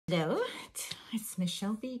Hello, it's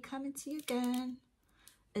Michelle B coming to you again.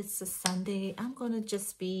 It's a Sunday. I'm gonna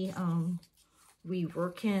just be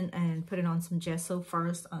reworking and putting on some gesso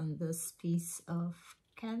first on this piece of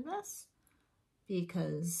canvas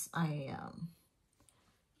because I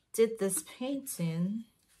did this painting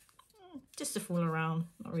just to fool around,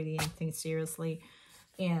 not really anything seriously,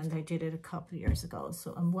 and I did it a couple years ago.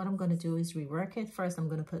 So what I'm going to do is rework it. First I'm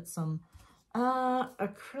going to put some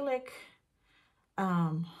acrylic,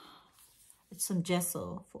 it's some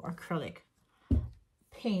gesso for acrylic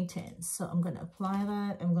painting. So I'm going to apply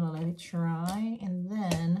that, I'm going to let it dry, and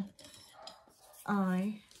then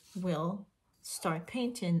I will start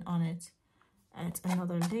painting on it at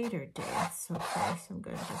another later date. So first I'm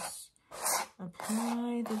going to just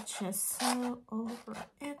apply the gesso over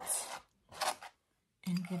it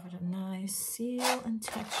and give it a nice seal and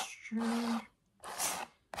texture.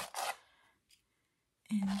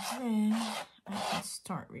 And then I can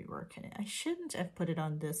start reworking it. I shouldn't have put it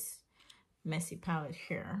on this messy palette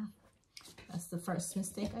here. That's the first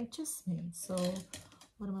mistake I just made. So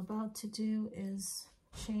what I'm about to do is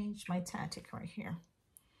change my tactic right here.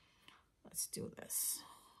 Let's do this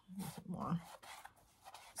a little bit more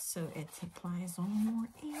so it applies on more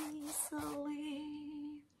easily.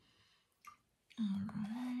 All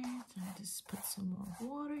right, I just put some more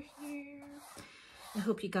water here. I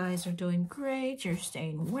hope you guys are doing great. You're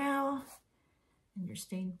staying well and you're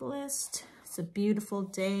staying blessed. It's a beautiful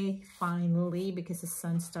day finally because the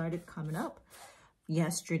sun started coming up.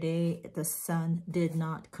 Yesterday, the sun did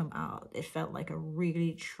not come out. It felt like a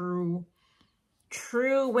really true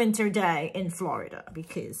winter day in Florida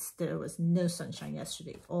because there was no sunshine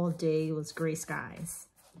yesterday. All day was gray skies.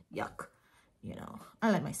 Yuck. You know,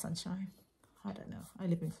 I like my sunshine. I don't know. I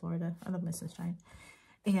live in Florida. I love my sunshine.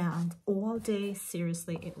 And all day,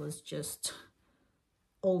 seriously, it was just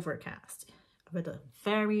overcast with a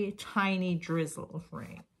very tiny drizzle of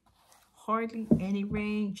rain. Hardly any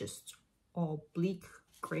rain, just all bleak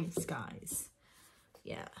gray skies.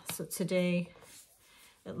 Yeah, so today,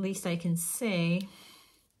 at least I can say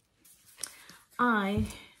I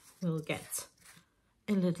will get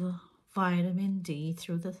a little vitamin D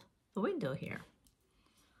through the window here.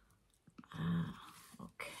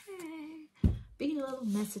 Okay, being a little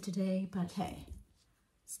messy today, but hey,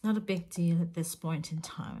 it's not a big deal at this point in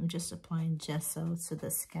time. I'm just applying gesso to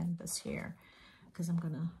this canvas here because I'm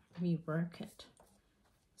gonna rework it.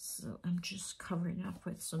 So I'm just covering up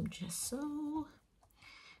with some gesso,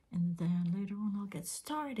 and then later on I'll get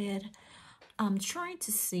started. I'm trying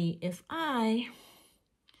to see if I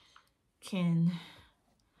can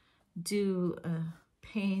do a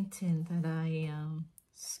painting that I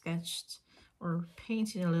sketched or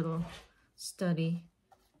painted a little study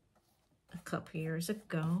a couple years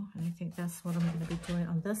ago, and I think that's what I'm going to be doing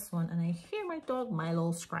on this one. And I hear my dog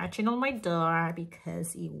Milo scratching on my door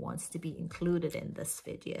because he wants to be included in this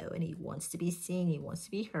video and he wants to be seen, he wants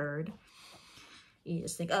to be heard. You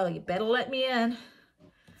just think, oh, you better let me in.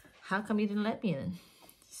 How come you didn't let me in?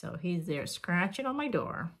 So he's there scratching on my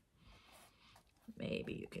door.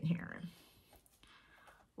 Maybe you can hear him.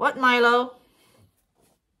 What, Milo?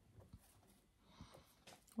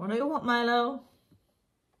 What do you want, Milo?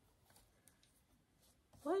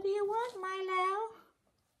 What do you want, Milo?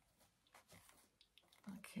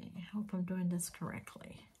 Okay, I hope I'm doing this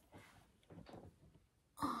correctly.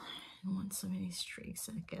 Oh, I don't want so many streaks.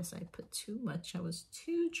 I guess I put too much. I was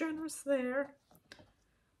too generous there.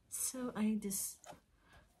 So I just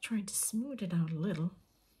tried to smooth it out a little.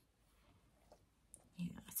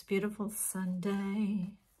 Yeah, it's a beautiful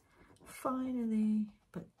Sunday. Finally.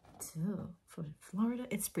 But for Florida,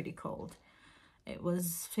 it's pretty cold. It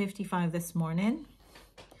was 55 this morning.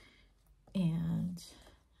 And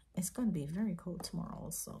it's going to be very cold tomorrow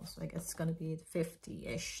also. So I guess it's going to be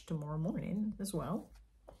 50-ish tomorrow morning as well.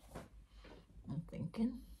 I'm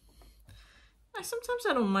thinking. Sometimes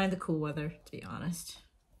I don't mind the cool weather, to be honest.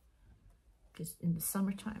 Because in the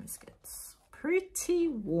summertime, it gets pretty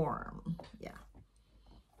warm. Yeah.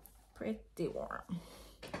 Pretty warm.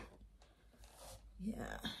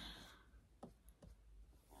 Yeah.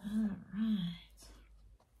 All right.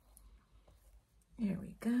 Here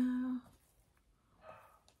we go.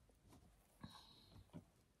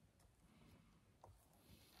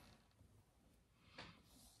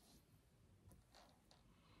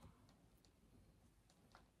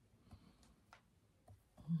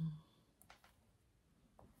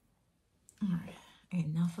 All right,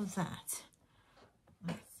 enough of that,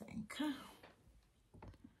 I think.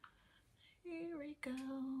 Here we go.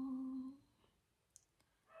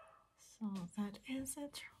 So that is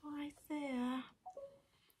it right there.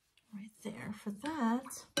 Right there for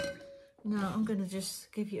that. Now I'm gonna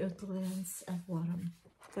just give you a glance at what I'm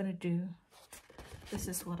gonna do. This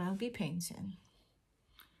is what I'll be painting.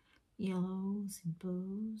 Yellows and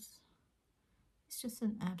blues. It's just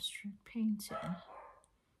an abstract painting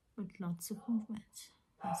with lots of movement.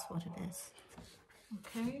 That's what it is.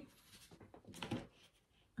 Okay.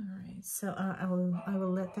 All right. So I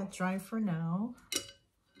will let that dry for now,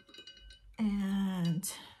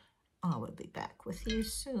 and I will be back with you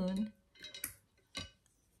soon.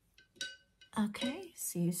 Okay.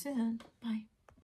 See you soon. Bye.